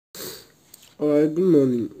Alright, good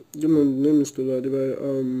morning. Good morning. My name is Tolu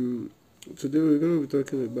Adebayo. Today we're going to be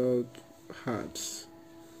talking about ads.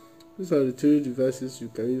 These are the three devices you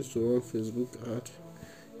can use to run Facebook ad.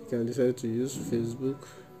 You can decide to use Facebook.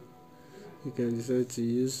 You can decide to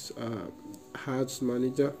use Ads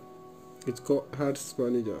Manager. It's called Ads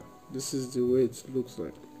Manager. This is the way it looks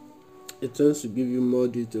like. It tends to give you more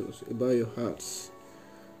details about your ads.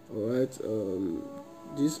 Alright.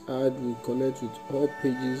 This ad will connect with all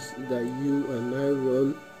pages that you and I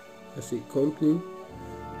run as a company.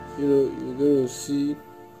 You're going to see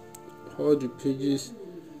all the pages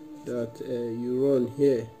that you run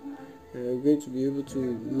here, and you're going to be able to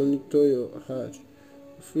monitor your ad.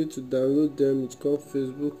 Free to download them. It's called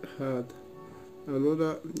Facebook Ad.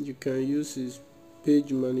 Another you can use is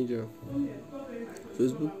Page Manager.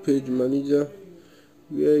 Facebook Page Manager,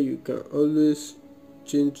 where you can always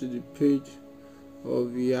change to the page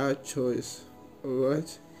of your choice.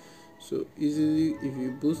 Alright, so easily, if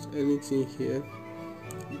you boost anything here,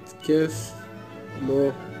 it gets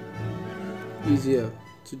more easier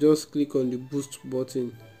to just click on the boost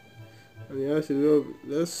button, and you have to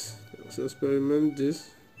let's experiment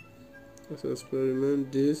this. Let's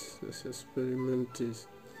experiment this.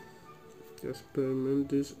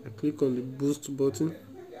 I click on the boost button.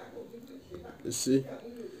 You see,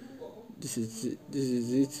 this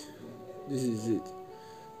is it.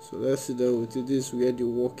 So let's sit down with it. This is where the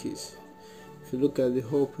work is. If you look at the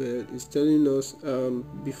hub here, it's telling us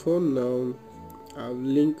before now I've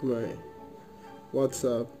linked my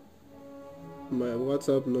WhatsApp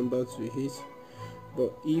number to it,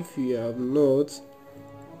 but if you have not,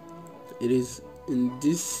 it is in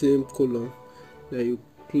this same column that you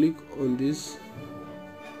click on this.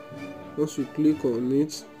 Once you click on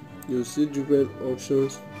it, you'll see different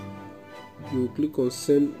options. You click on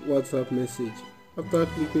send WhatsApp message. After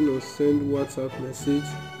clicking on send WhatsApp message,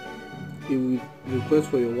 it will request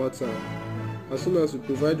for your WhatsApp. As soon as you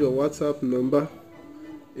provide your WhatsApp number,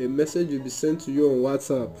 a message will be sent to you on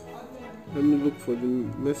WhatsApp. Let me look for the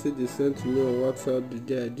message they sent to me on WhatsApp the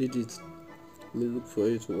day I did it. Let me look for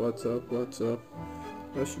it. WhatsApp.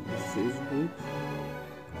 That should be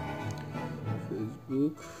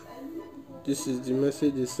Facebook. This is the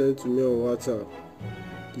message they sent to me on WhatsApp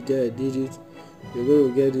the day I did it. You're going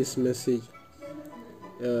to get this message.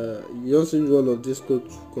 You just need one of these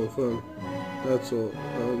codes to confirm. That's all.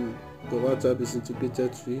 The WhatsApp is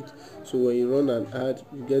integrated to it, so when you run an ad,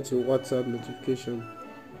 you get a WhatsApp notification.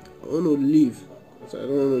 I want to leave because I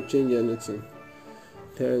don't want to change anything.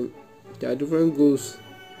 Then there are different goals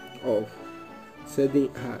of setting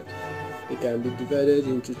ad. It can be divided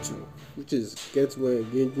into two, which is get more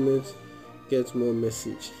engagement, get more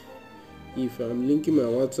message. If I'm linking my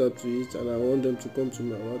WhatsApp to it and I want them to come to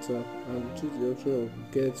my WhatsApp, I'll choose the option of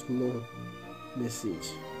get more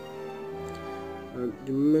message. And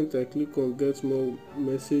the moment I click on get more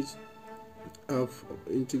message, I've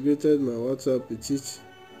integrated my WhatsApp with it.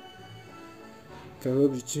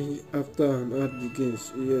 Cannot be changed after an ad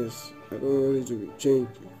begins. Yes, I don't want it to be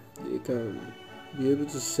changed. They can be able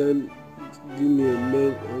to give me a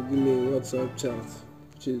mail or give me a WhatsApp chat,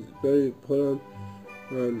 which is very important.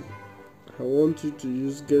 And I want you to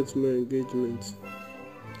use get more engagement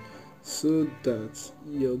so that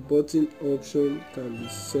your button option can be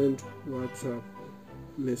send WhatsApp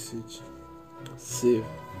message. Save.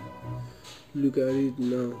 Look at it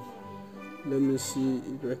now. Let me see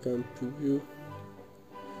if I can preview.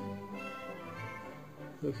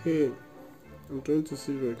 Okay, I'm trying to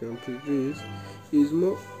see if I can preview it. It's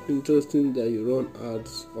more interesting that you run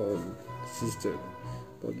ads on system,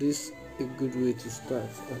 but this is a good way to start.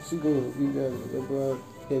 I'm still going to give you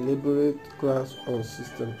an elaborate class on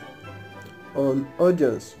system. On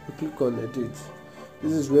audience, you click on edit.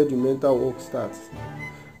 This is where the mental work starts.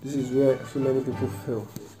 This is where so many people fail.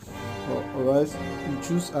 Alright, you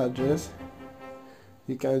choose address.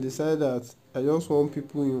 You can decide that I just want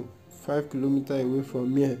people 5 kilometers away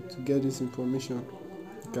from here to get this information.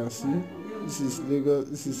 You can see this is Lagos,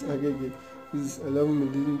 this is Agege, this is 11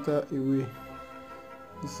 millimeters away.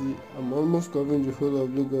 You see, I'm almost covering the whole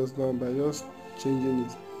of Lagos now by just changing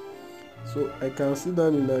it. So I can sit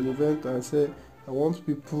down in an event and say I want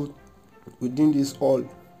people within this hall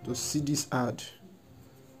to see this ad.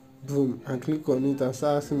 Boom, and click on it and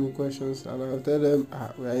start asking me questions, and I'll tell them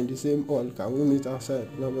we are in the same hall, can we meet outside,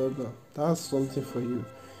 blah blah blah. That's something for you.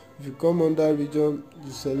 If you come under region,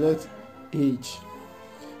 you select age.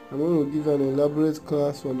 I'm going to give an elaborate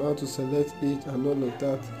class on how to select age and all of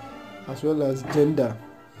that, as well as gender.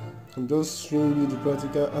 I'm just showing you the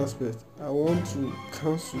practical aspect. I want to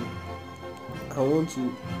cancel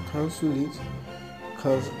it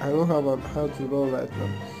because I don't have an ad to run right now.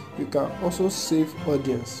 You can also save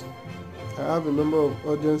audience. I have a number of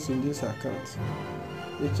audience in this account.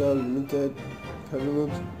 HR Limited,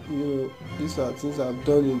 Calumet, these are things I've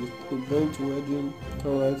done in the event, wedding.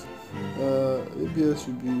 Alright. ABS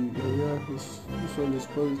should be this one is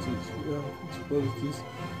politics. Yeah, it's politics.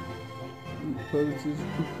 Politics,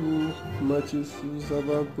 people, matches, civil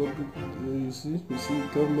servant, public. You see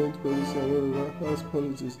government policy and all of that. That's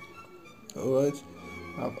politics. Alright.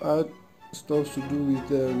 I've had stuff to do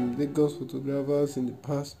with Lagos photographers in the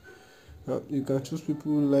past. You can choose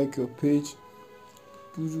people who like your page.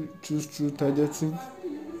 Choose true targeting.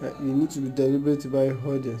 You need to be deliberate about your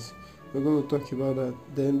audience. We're going to talk about that.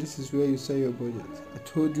 Then this is where you set your budget. I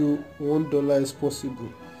told you $1 is possible.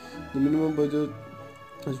 The minimum budget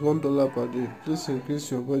is $1 per day. Please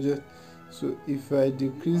increase your budget. So if I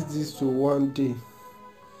decrease this to 1 day,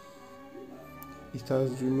 it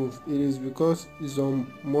has removed. It is because it's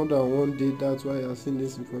on more than 1 day. That's why you're seeing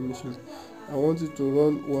this information. I want it to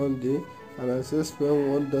run 1 day, and I said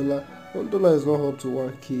spend $1. $1 is not up to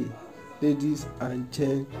 1k. Ladies and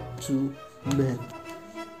gentlemen,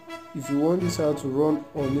 if you want this ad to run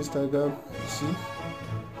on Instagram, see,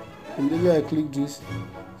 immediately I click this,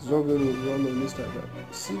 it's not going to run on Instagram.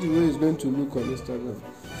 See the way it's going to look on Instagram.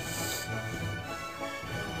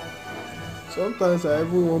 Sometimes I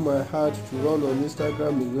even want my ad to run on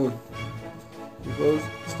Instagram alone, because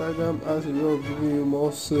Instagram has a way of giving you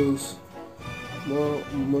more sales, more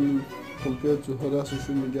money compared to other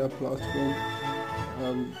social media platforms.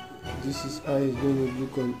 This is how it's going to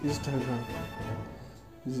look on Instagram.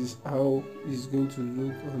 This is how it's going to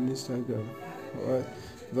look on Instagram. Alright.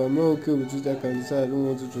 If I'm not okay with it, I can decide I don't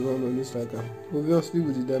want it to run on Instagram. Obviously,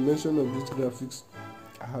 with the dimension of these graphics,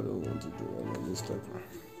 I don't want it to run on Instagram.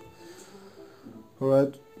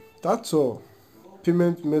 Alright, that's all.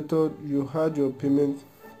 Payment method. You had your payment.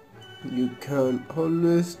 You can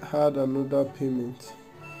always add another payment.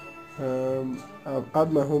 I've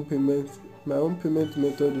had my own payment. My own payment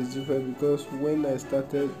method is different because when I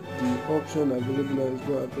started, the option available now is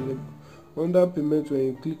not available. Under payment, when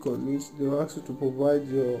you click on it, they will ask you to provide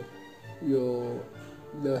your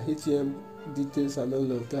ATM details and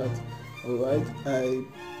all of that. Alright, I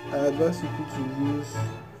advise people to use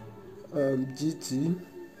GT,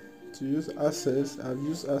 to use Access. I've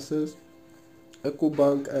used Access,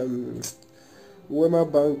 EcoBank,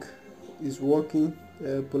 Wema Bank is working,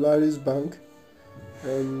 Polaris Bank,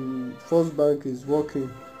 First Bank is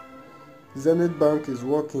working, Zenith Bank is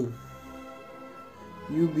working,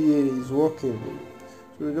 UBA is working.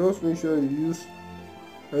 So just make sure you use,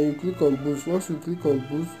 and you click on Boost. Once you click on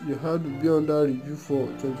Boost, you have to be under review for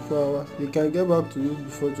 24 hours. They can get back to you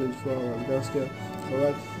before 24 hours. That's clear.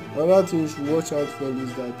 Alright. Another thing you should watch out for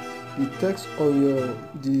is that the text on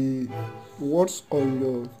the words on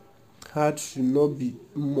your ad should not be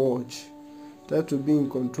much. Try to be in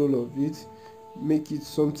control of it. Make it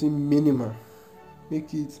something minimal.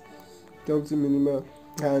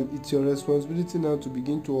 And it's your responsibility now to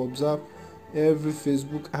begin to observe every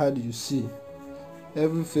Facebook ad you see.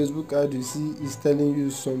 Every Facebook ad you see is telling you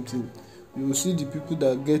something. You will see the people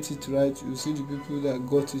that get it right, you will see the people that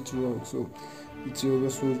got it wrong. So it's your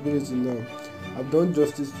responsibility now. I've done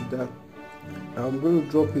justice to that. I'm going to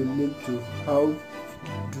drop a link to how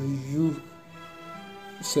do you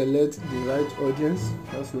select the right audience.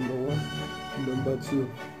 That's number one. Number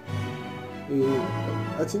two,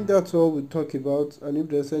 I think that's all we talk about, and if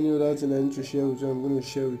there's any other thing I need to share with you, I'm going to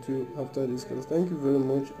share with you after this class. Thank you very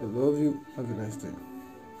much. I love you. Have a nice day.